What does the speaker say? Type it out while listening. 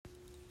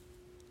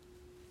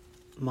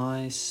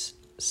My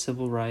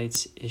civil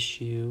rights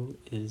issue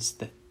is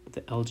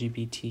the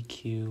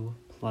LGBTQ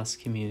plus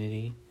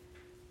community.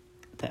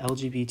 The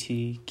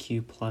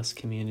LGBTQ plus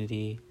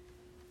community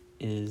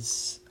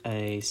is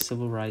a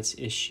civil rights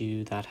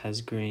issue that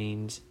has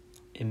gained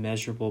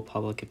immeasurable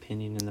public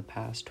opinion in the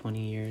past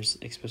 20 years,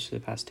 especially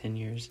the past 10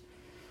 years.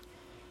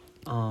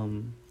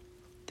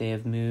 They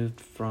have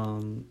moved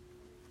from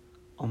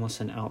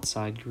almost an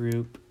outside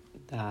group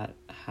that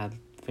had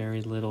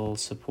very little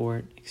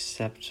support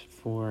except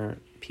for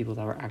people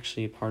that were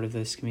actually a part of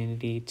this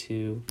community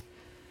to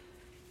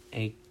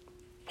a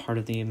part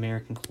of the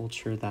American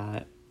culture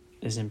that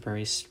is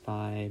embraced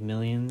by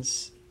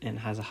millions and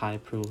has a high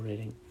approval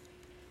rating.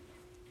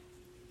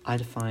 I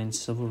define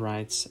civil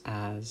rights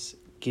as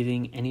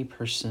giving any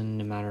person,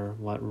 no matter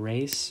what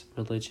race,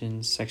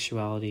 religion,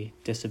 sexuality,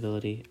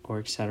 disability, or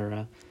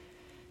etc.,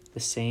 the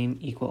same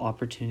equal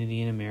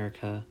opportunity in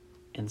America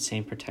and the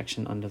same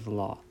protection under the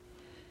law.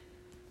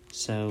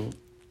 So,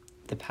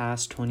 the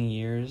past 20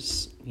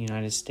 years, the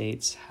United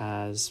States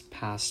has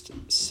passed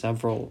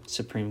several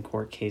Supreme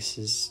Court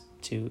cases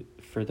to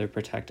further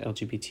protect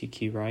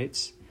LGBTQ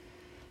rights.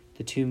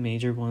 The two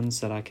major ones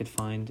that I could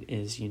find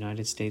is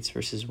United States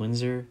versus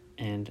Windsor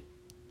and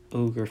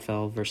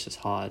Obergefell versus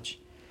Hodge.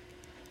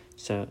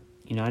 So,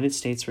 United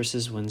States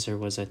versus Windsor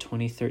was a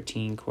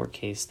 2013 court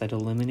case that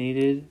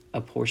eliminated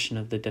a portion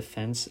of the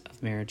Defense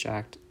of Marriage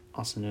Act,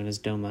 also known as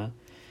DOMA,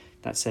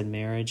 that said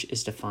marriage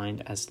is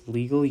defined as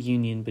legal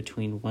union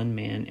between one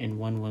man and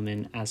one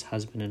woman as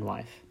husband and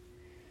wife.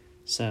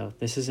 So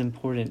this is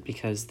important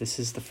because this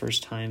is the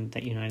first time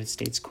that United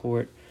States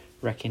court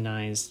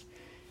recognized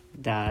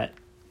that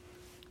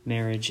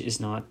marriage is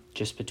not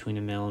just between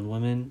a male and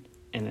woman,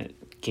 and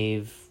it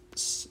gave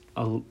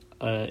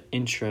a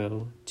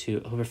intro to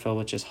Obergefell,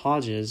 which is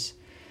Hodges,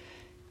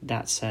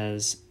 that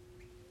says,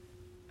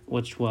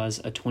 which was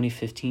a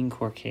 2015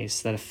 court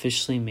case that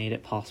officially made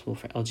it possible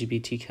for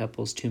LGBT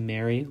couples to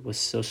marry with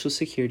Social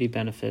Security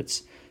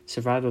benefits,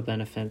 survival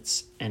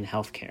benefits, and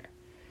health care.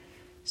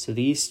 So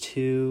these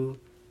two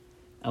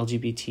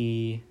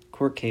LGBT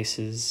court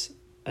cases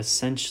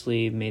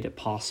essentially made it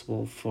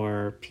possible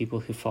for people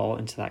who fall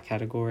into that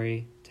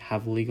category to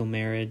have legal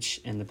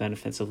marriage and the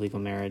benefits of legal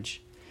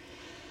marriage.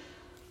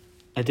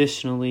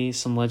 Additionally,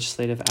 some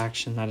legislative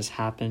action that has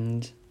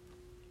happened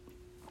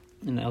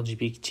in the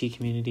LGBT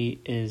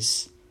community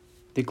is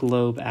the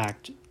GLOBE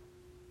Act.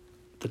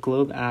 The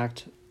GLOBE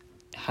Act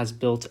has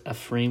built a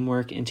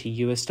framework into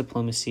U.S.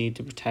 diplomacy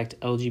to protect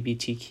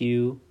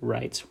LGBTQ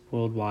rights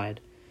worldwide.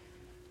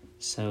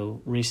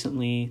 So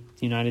recently,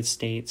 the United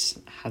States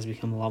has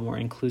become a lot more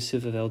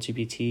inclusive of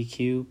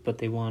LGBTQ, but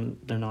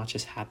they're not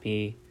just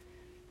happy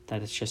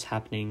that it's just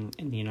happening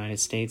in the United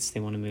States. They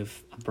want to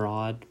move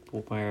abroad,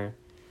 where,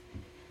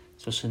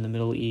 especially in the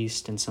Middle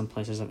East and some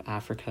places of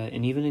Africa,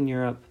 and even in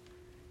Europe,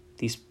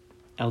 these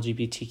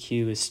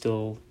LGBTQ is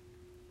still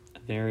a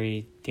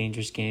very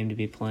dangerous game to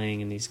be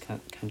playing in these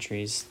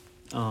countries.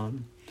 It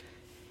can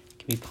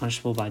be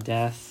punishable by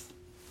death,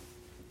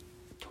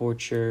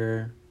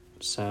 torture.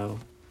 So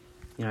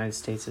the United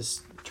States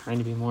is trying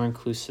to be more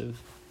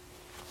inclusive.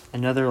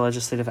 Another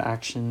legislative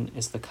action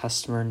is the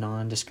Customer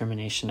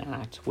Non-Discrimination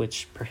Act,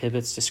 which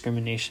prohibits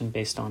discrimination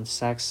based on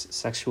sex,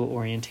 sexual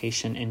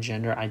orientation, and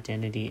gender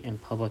identity in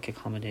public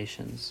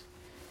accommodations.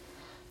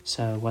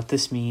 So what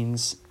this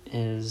means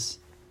is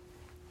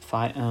if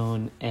I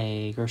own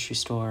a grocery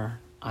store,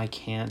 I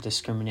can't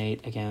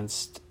discriminate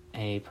against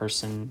a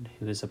person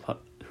who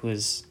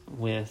is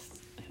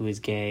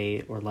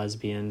gay or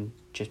lesbian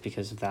just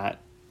because of that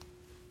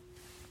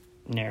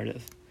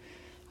narrative.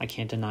 I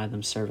can't deny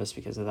them service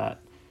because of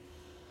that.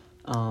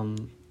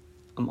 I'm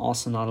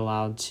also not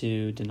allowed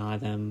to deny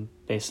them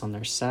based on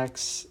their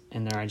sex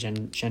and their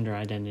gender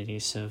identity.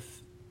 So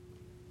if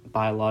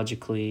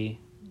biologically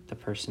the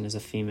person is a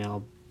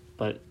female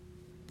but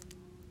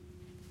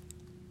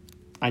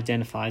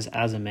identifies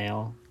as a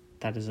male,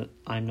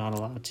 I'm not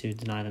allowed to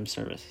deny them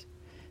service.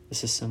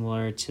 This is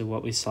similar to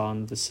what we saw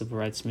in the civil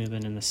rights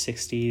movement in the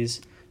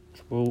 60s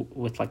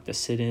with like the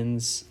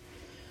sit-ins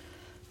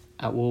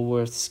at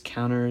Woolworth's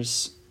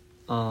counters,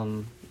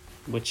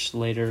 which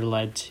later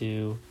led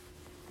to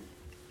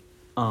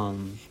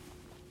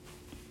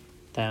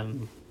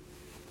them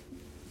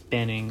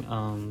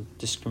banning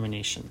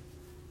discrimination.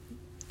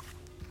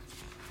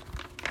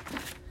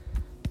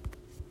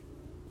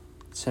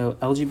 So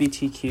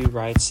LGBTQ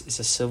rights is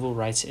a civil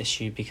rights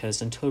issue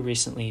because until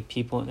recently,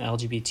 people in the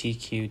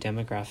LGBTQ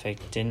demographic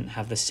didn't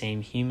have the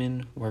same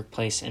human,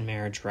 workplace, and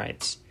marriage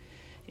rights.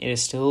 It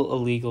is still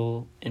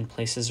illegal in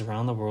places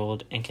around the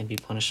world and can be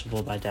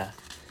punishable by death.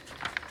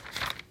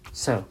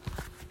 So,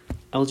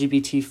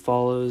 LGBT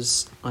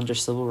follows under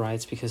civil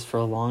rights because for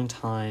a long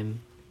time,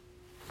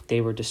 they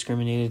were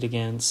discriminated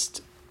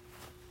against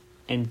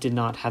and did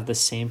not have the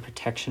same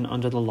protection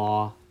under the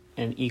law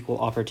and equal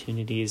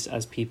opportunities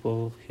as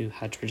people who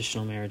had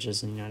traditional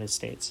marriages in the United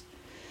States.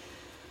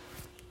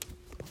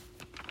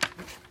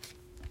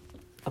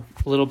 A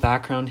little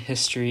background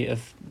history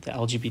of the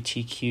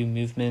LGBTQ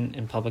movement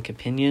and public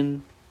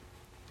opinion.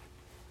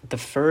 The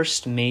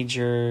first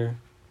major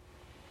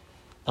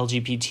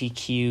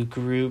LGBTQ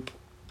group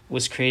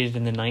was created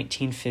in the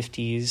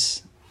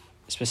 1950s,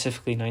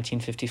 specifically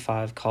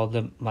 1955, called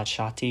the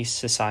Machati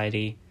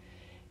Society.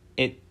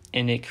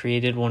 It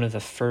created one of the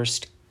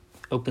first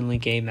openly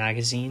gay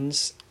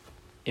magazines.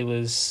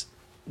 This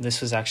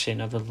was actually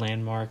another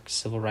landmark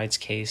civil rights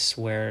case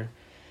where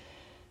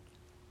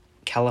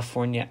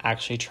California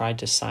actually tried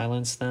to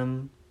silence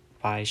them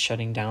by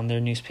shutting down their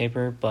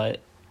newspaper,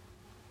 but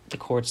the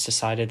courts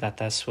decided that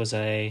this was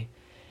a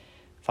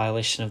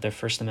violation of their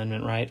First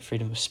Amendment right,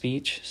 freedom of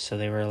speech, so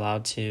they were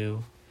allowed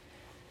to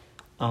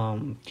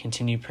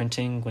continue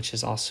printing, which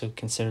is also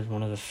considered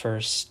one of the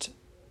first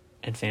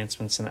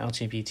advancements in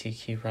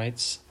LGBTQ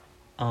rights.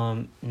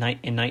 In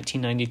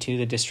 1992,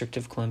 the District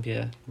of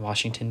Columbia,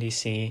 Washington,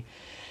 D.C.,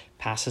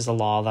 passes a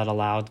law that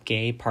allowed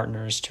gay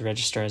partners to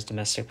register as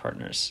domestic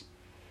partners.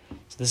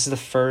 So this is the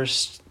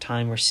first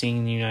time we're seeing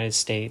in the United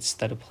States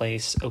that a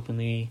place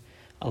openly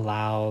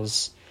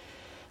allows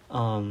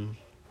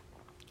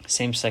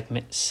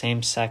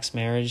same-sex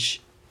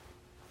marriage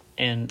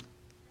and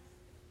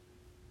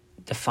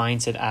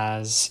defines it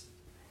as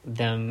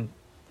them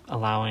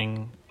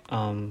allowing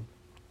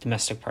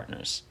domestic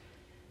partners.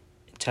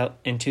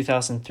 In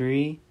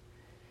 2003,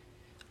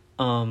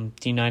 the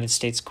United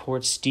States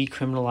courts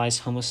decriminalized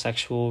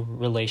homosexual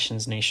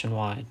relations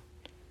nationwide.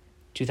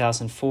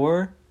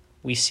 2004,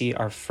 we see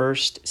our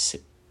first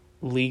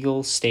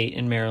legal state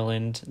in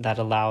Maryland that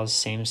allows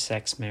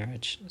same-sex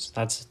marriage. So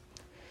that's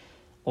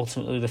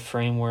ultimately the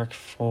framework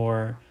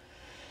for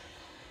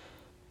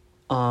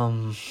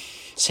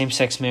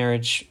same-sex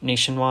marriage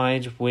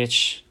nationwide,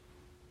 which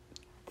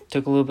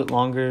took a little bit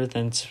longer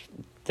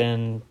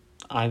than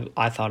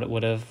I thought it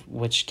would have,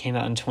 which came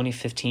out in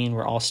 2015,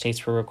 where all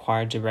states were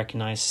required to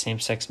recognize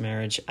same-sex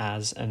marriage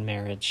as a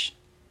marriage.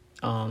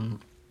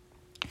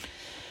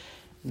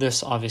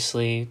 This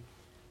obviously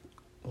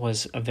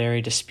was a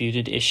very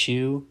disputed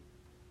issue,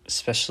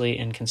 especially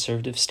in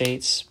conservative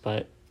states,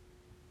 but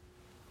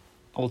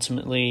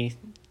ultimately,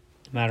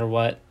 no matter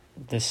what,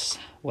 this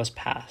was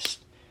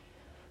passed.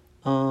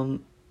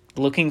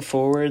 Looking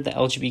forward, the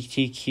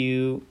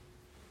LGBTQ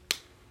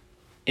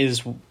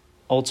is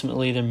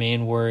ultimately their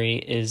main worry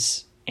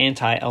is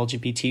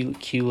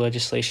anti-LGBTQ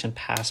legislation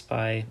passed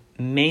by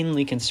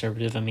mainly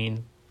conservative. I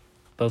mean,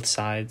 both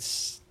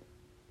sides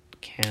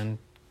can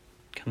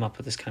come up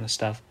with this kind of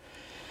stuff,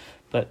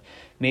 but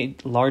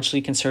made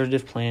largely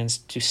conservative plans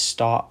to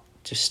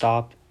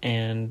stop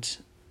and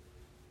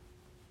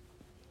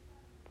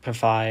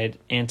provide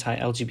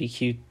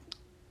anti-LGBTQ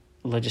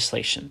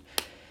legislation.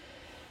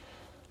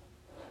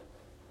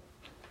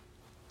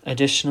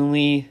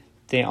 Additionally,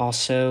 they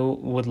also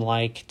would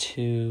like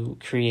to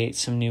create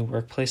some new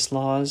workplace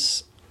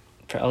laws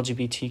for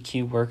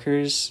LGBTQ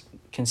workers,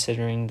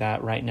 considering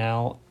that right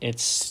now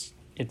it's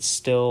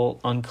still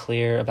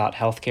unclear about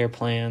healthcare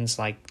plans,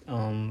 like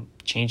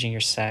changing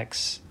your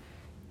sex,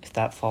 if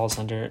that falls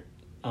under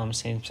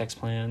same-sex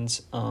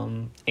plans.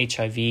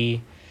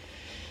 HIV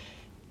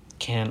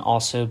can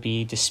also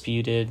be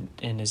disputed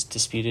and is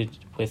disputed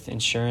with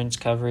insurance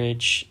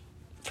coverage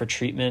for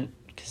treatment,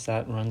 because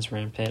that runs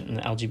rampant in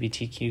the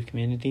LGBTQ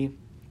community.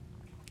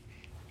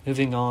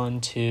 Moving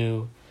on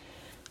to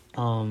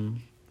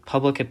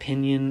public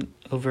opinion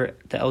over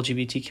the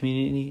LGBT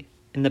community.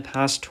 In the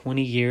past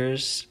 20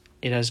 years,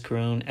 it has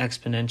grown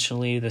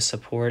exponentially, the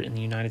support in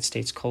the United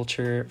States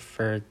culture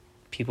for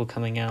people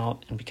coming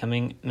out and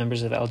becoming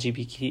members of the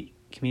LGBT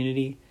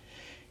community.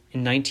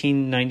 In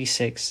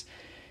 1996,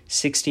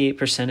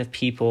 68% of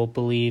people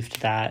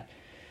believed that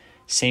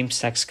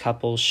same-sex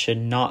couples should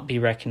not be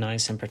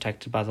recognized and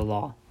protected by the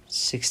law.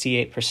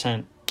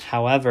 68%.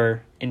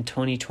 However, in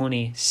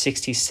 2020,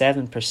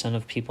 67%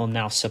 of people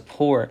now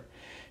support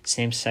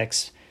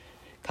same-sex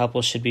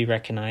couples should be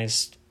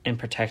recognized and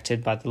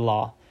protected by the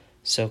law.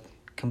 So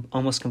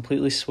almost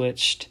completely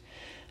switched.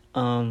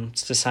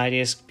 Society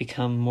has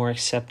become more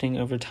accepting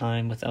over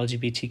time with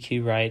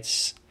LGBTQ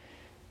rights,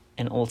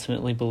 and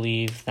ultimately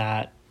believe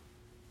that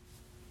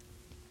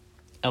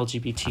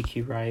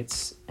LGBTQ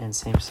rights and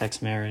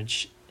same-sex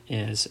marriage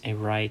is a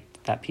right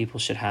that people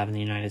should have in the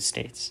United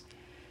States.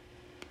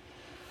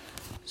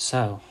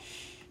 So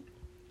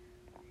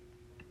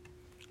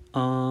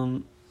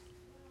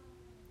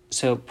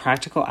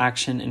practical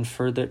action and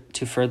further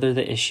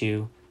the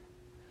issue.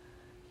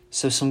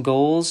 So some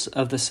goals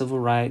of the civil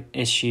rights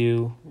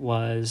issue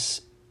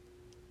was,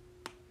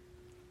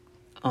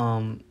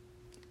 now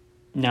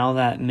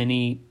that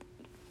many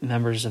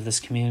members of this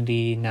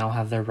community now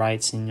have their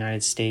rights in the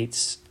United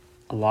States,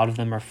 a lot of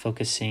them are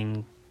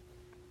focusing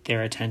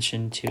their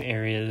attention to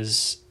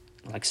areas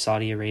like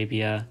Saudi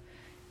Arabia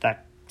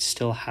that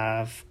still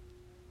have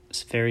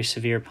very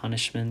severe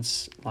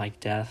punishments like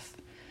death,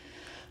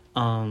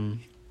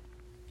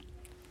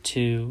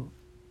 to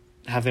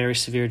have very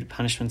severe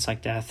punishments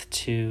like death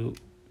to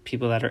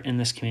people that are in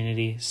this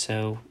community.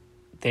 So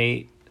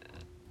they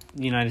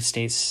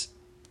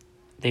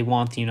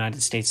want the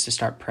United States to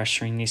start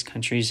pressuring these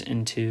countries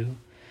into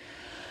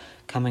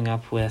coming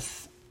up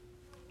with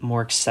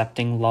more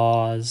accepting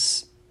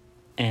laws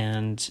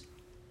and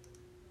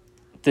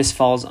this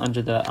falls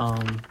under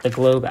the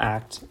Globe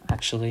Act,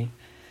 actually.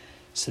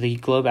 So the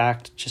Globe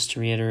Act, just to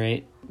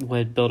reiterate,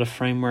 would build a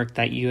framework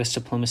that U.S.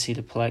 diplomacy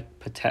to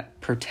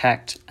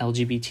protect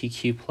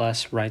LGBTQ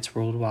plus rights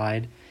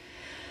worldwide.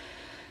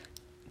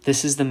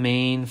 This is the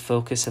main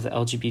focus of the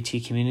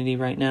LGBT community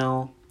right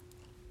now,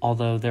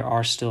 although there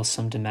are still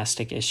some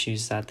domestic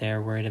issues that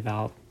they're worried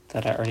about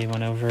that I already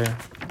went over.